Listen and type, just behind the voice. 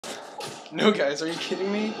No, guys, are you kidding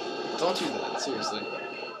me? Don't do that, seriously.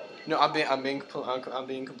 No, I'm being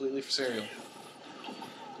completely for serial.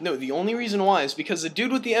 No, the only reason why is because the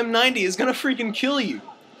dude with the M90 is gonna freaking kill you.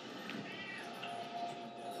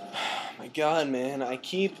 My God, man, I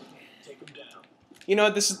keep. Take him down. You know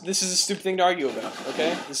what? This is a stupid thing to argue about.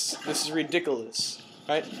 Okay, this is ridiculous.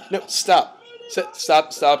 Right? No, stop.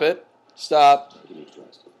 Stop it. Stop.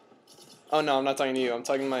 Oh no, I'm not talking to you. I'm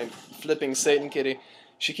talking to my flipping Satan kitty.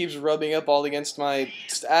 She keeps rubbing up all against my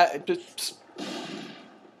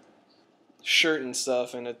shirt and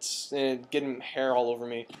stuff, and it's getting hair all over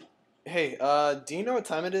me. Hey, do you know what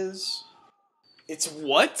time it is? It's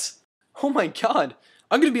what? Oh my God,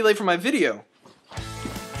 I'm gonna be late for my video.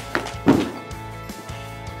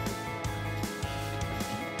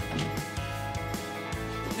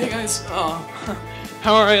 Hey guys, how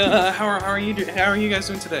are you guys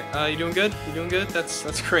doing today? You doing good? You doing good?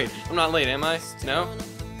 That's great. I'm not late, am I? No?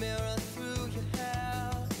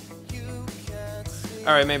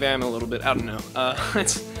 Alright, maybe I'm a little bit, I don't know.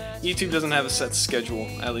 YouTube doesn't have a set schedule,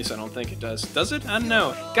 at least I don't think it does. Does it? I don't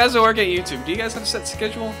know. Guys that work at YouTube, do you guys have a set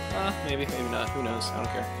schedule? Maybe not, who knows, I don't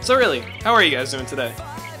care. So really, how are you guys doing today?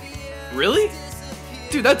 Really?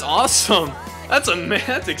 Dude, that's awesome! That's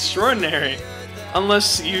extraordinary.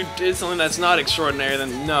 Unless you did something that's not extraordinary,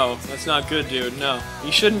 then no, that's not good, dude. No,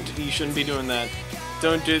 you shouldn't be doing that.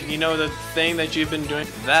 Don't do, you know, the thing that you've been doing,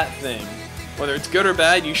 that thing. Whether it's good or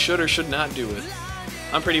bad, you should or should not do it.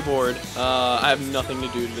 I'm pretty bored. I have nothing to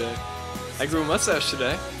do today. I grew a mustache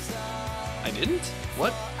today. I didn't?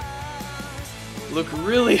 What? Look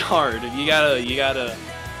really hard. You gotta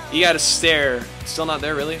stare. Still not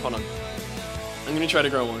there, really? Hold on. I'm gonna try to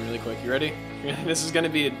grow one really quick. You ready? This is gonna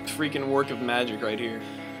be a freaking work of magic right here.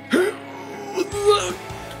 Did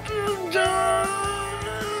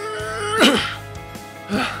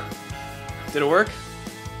it work?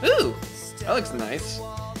 Ooh, that looks nice.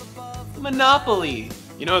 Monopoly.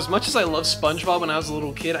 You know, as much as I love SpongeBob when I was a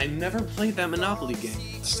little kid, I never played that Monopoly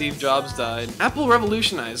game. Steve Jobs died. Apple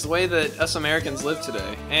revolutionized the way that us Americans live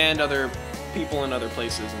today, and other people in other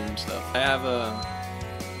places and stuff. I have a...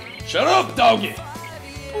 Shut up, doggy!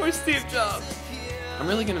 Poor Steve Jobs. I'm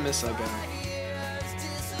really gonna miss that guy.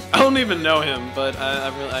 I don't even know him, but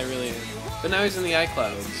I really am. But now he's in the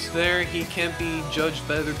iClouds. There, he can't be judged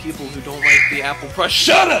by other people who don't like the Apple product.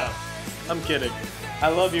 Shut up! I'm kidding. I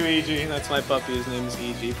love you, E.G. That's my puppy. His name is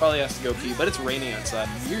E.G. He probably has to go pee, but it's raining outside.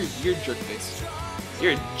 You're jerk face.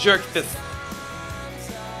 You're a jerk face.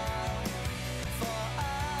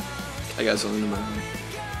 I got something in my room.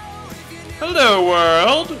 Hello,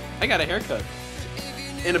 world! I got a haircut.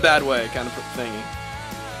 In a bad way, kind of thingy.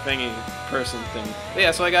 Person thingy. But yeah,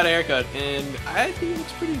 so I got a haircut, and I think it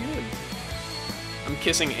looks pretty good. I'm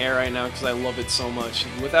kissing air right now because I love it so much.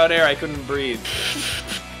 Without air, I couldn't breathe.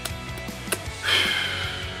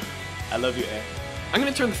 I love you, air. I'm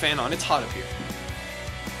gonna turn the fan on. It's hot up here.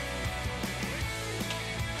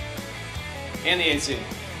 And the AC.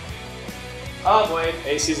 Oh, wait.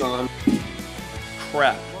 AC's on.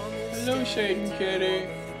 Crap. Hello, Shaden Kitty.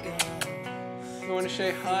 You want to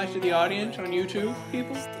say hi to the audience on YouTube,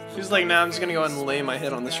 people? She's like, nah, I'm just gonna go ahead and lay my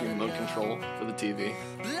head on this remote control for the TV.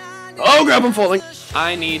 Oh, crap, I'm falling.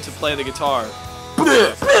 I need to play the guitar.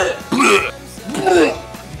 I'm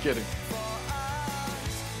kidding.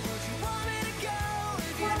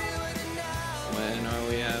 When are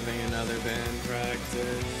we having another band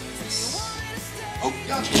practice? Oh,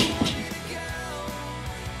 gotcha.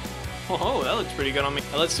 Oh, that looks pretty good on me.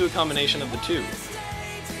 Now let's do a combination of the two.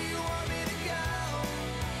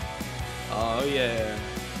 Oh yeah.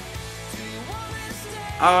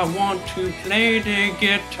 I want to play the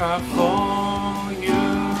guitar for you.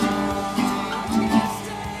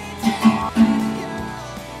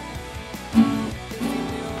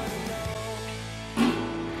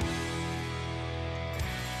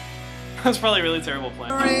 That's probably a really terrible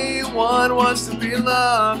plan. Everyone wants to be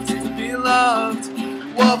loved, to be loved.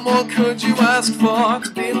 What more could you ask for?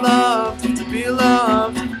 To be loved, to be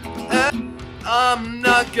loved. And I'm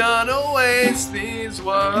not gonna waste these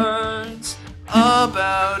words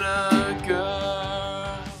about a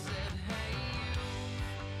girl.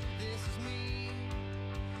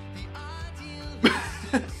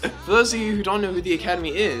 For those of you who don't know who the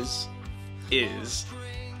Academy is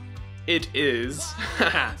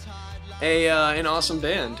an awesome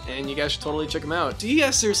band, and you guys should totally check them out. You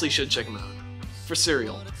guys seriously should check them out. For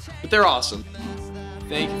cereal. But they're awesome.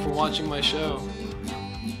 Thank you for watching my show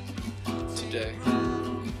today.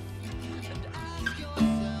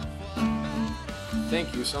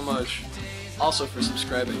 Thank you so much. Also for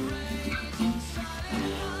subscribing.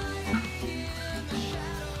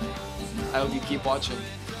 I hope you keep watching.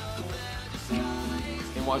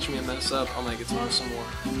 and watch me mess up, I'll make it to some more.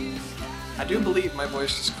 I do believe my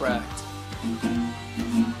voice just cracked.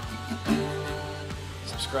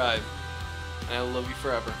 Subscribe, and I will love you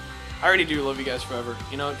forever. I already do love you guys forever.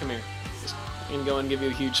 You know what? Come here. I'm gonna go and give you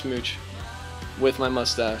a huge smooch with my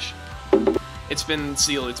mustache. It's been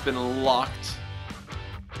sealed. It's been locked.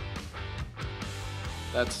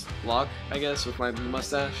 That's lock, I guess, with my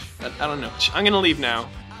mustache. I don't know. I'm gonna leave now.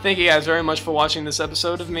 Thank you guys very much for watching this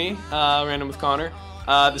episode of me, Random with Connor.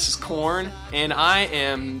 This is Corn, and I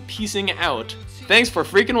am peacing out. Thanks for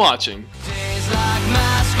freaking watching.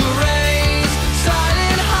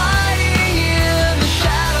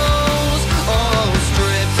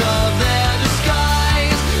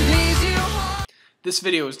 This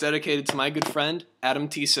video is dedicated to my good friend, Adam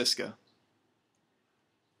T. Siska.